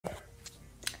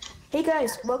Hey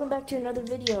guys, welcome back to another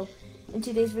video. In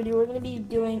today's video, we're going to be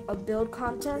doing a build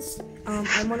contest.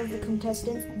 I'm one of the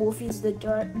contestants. Wolfie's the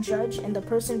judge, and the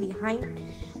person behind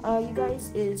you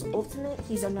guys is Ultimate.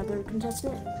 He's another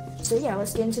contestant. So yeah,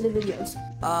 let's get into the videos.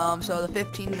 So the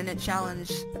 15-minute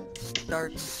challenge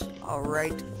starts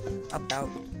right about.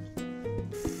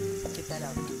 Get that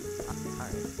out.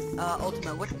 Alright.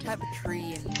 Ultimate, what type of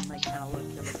tree and like kind of look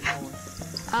you're looking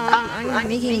for? I'm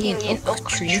making an oak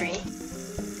tree.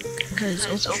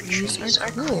 Because oak trees are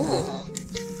cool.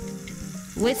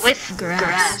 With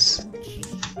grass.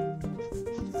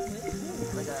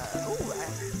 Like that's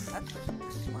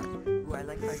smart. Ooh, I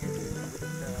like how you're doing it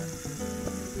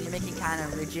with the. You're making kind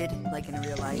of rigid, like in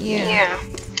real life. Yeah.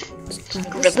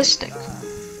 Realistic.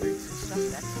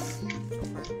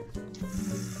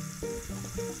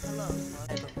 Hello.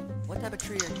 What type of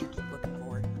tree are you looking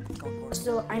for? Going for?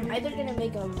 So I'm either going to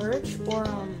make a birch or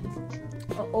an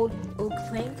oak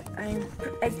plank.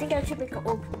 I think I should make an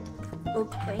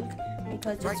oak plank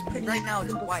because it's pretty. Right now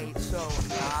it's white, so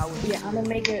I would. Yeah, I'm gonna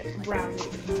make it brown.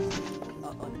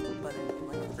 But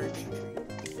like a birch tree,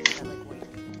 I like white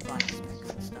black specks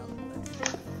and stuff.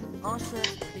 But also,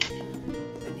 that's a pretty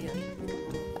good idea.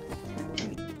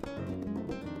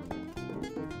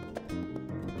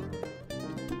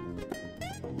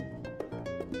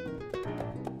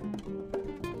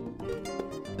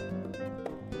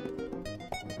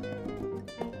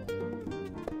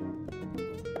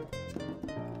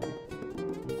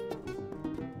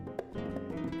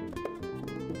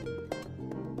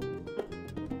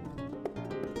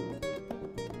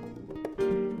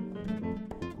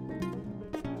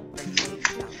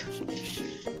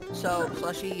 So,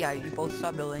 Slushy, yeah, you both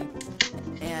stop building,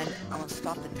 and I'm gonna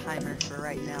stop the timer for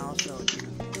right now, so you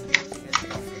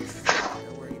guys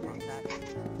don't worry about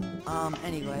that.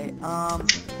 Anyway,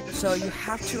 so you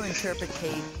have to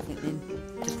interpretate and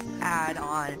just add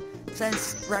on,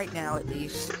 since right now, at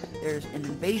least, there's an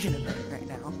invasion event right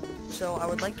now, so I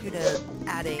would like you to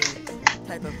add a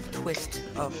type of twist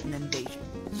of an invasion.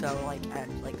 So, like, add,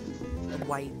 like, a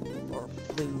white or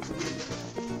blue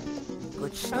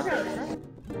glitch stuff. Okay.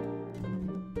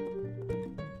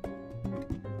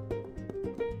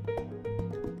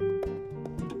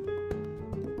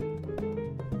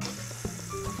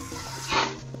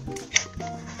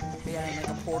 Yeah, like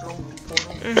a portal.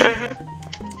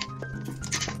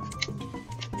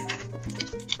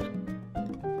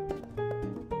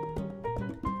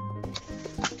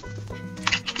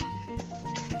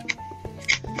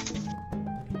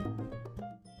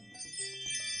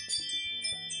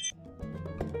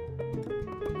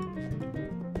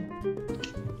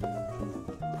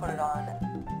 Put it on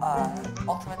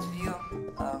Ultimate's view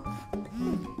of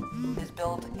his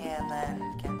build, and then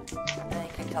you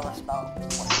can tell us about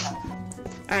what's happening.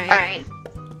 Alright.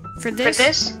 For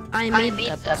this, I made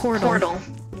a portal.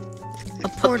 A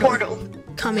portal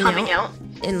coming out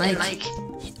and like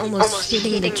almost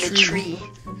hitting the tree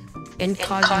and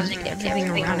causing everything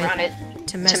around it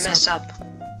to mess up.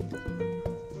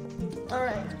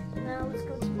 Alright, now let's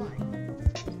go to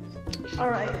mine.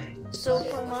 Alright, so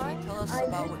for mine, Tell us I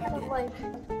about did what kind you of did.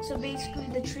 like, so basically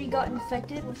the tree got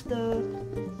infected with the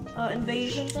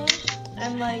invasion thing,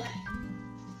 and like,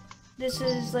 this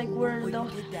is like where Well,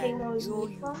 the you did that. halo is You-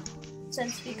 made from,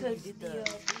 since because did the the-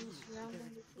 blue surrounding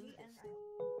the tree and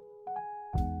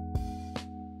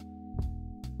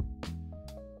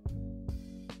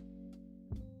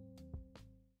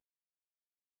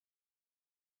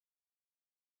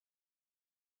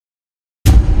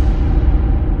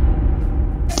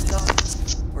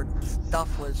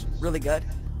stuff was really good.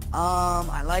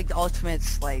 I liked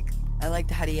Ultimate's, like, I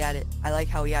liked how he added,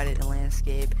 the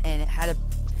landscape, and it had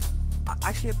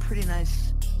actually a pretty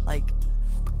nice, like,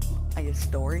 I guess,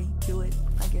 story to it.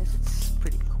 I guess it's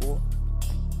pretty cool.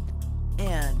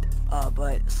 And,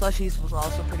 but Slushy's was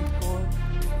also pretty cool.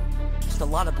 Just a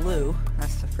lot of blue,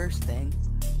 that's the first thing.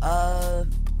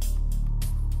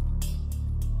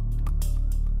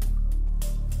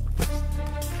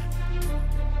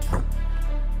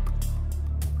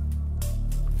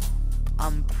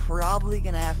 I'm probably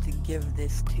gonna have to give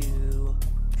this to...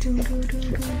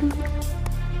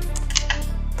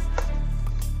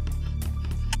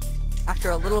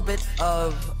 After a little bit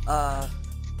of,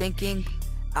 thinking,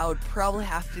 I would probably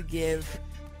have to give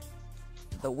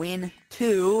the win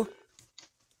to...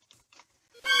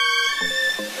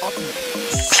 Ultimate.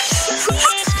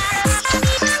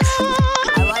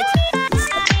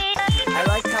 I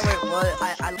liked how it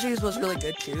was. Lushy's was really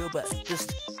good too, but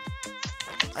just,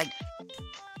 like,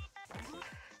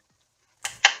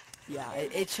 Yeah,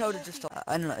 it showed just,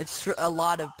 I don't know, it's a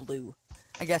lot of blue.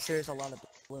 I guess there's a lot of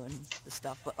blue in the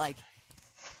stuff, but like,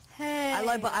 Hey.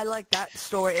 I like that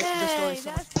story. The story's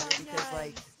so much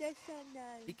better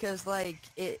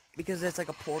because it's like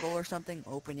a portal or something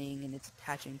opening and it's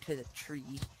attaching to the tree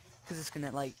because it's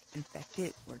gonna like infect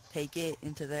it or take it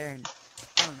into there, and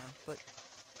I don't know, but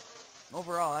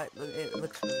overall it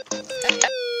looks really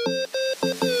cool.